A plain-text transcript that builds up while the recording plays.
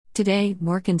Today,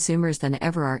 more consumers than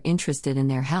ever are interested in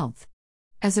their health.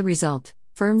 As a result,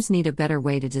 firms need a better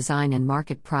way to design and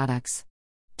market products.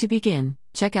 To begin,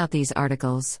 check out these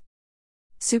articles.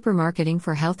 Supermarketing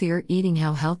for healthier eating: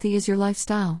 how healthy is your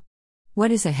lifestyle? What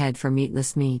is ahead for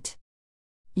meatless meat?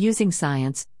 Using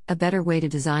science, a better way to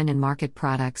design and market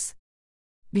products.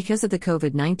 Because of the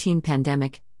COVID-19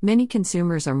 pandemic, many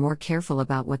consumers are more careful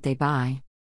about what they buy.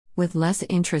 With less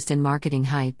interest in marketing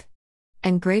hype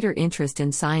and greater interest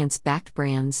in science-backed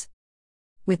brands.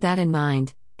 With that in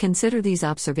mind, consider these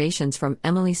observations from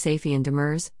Emily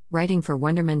Safian-Demers, writing for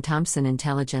Wunderman Thompson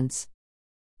Intelligence.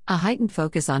 A heightened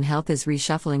focus on health is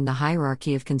reshuffling the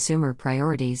hierarchy of consumer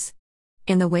priorities.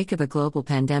 In the wake of a global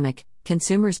pandemic,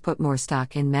 consumers put more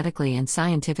stock in medically and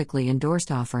scientifically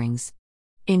endorsed offerings.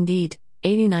 Indeed,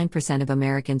 89% of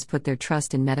Americans put their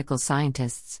trust in medical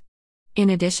scientists. In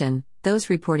addition, those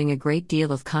reporting a great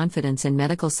deal of confidence in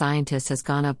medical scientists has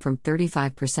gone up from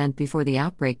 35% before the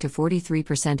outbreak to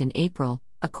 43% in April,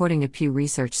 according to Pew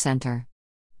Research Center.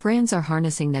 Brands are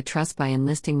harnessing that trust by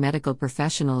enlisting medical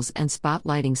professionals and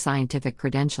spotlighting scientific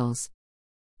credentials.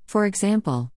 For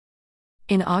example,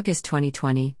 in August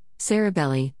 2020,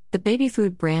 Cerebelli, the baby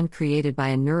food brand created by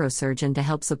a neurosurgeon to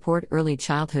help support early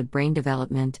childhood brain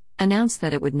development, announced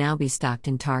that it would now be stocked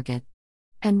in Target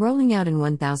and rolling out in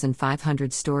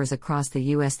 1,500 stores across the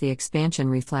U.S. The expansion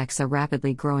reflects a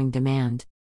rapidly growing demand.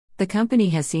 The company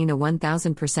has seen a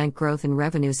 1,000% growth in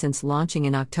revenue since launching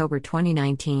in October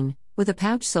 2019, with a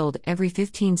pouch sold every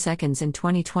 15 seconds in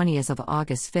 2020 as of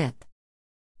August 5.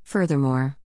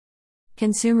 Furthermore,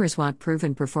 consumers want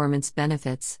proven performance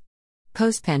benefits.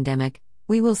 Post-pandemic,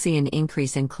 we will see an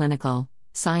increase in clinical,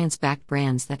 science-backed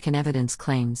brands that can evidence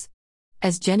claims.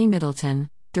 As Jenny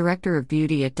Middleton, Director of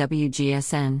Beauty at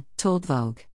WGSN, told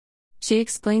Vogue. She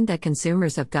explained that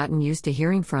consumers have gotten used to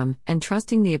hearing from and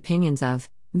trusting the opinions of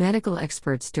medical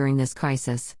experts during this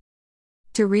crisis.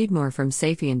 To read more from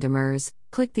Safian-Demers,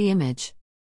 click the image.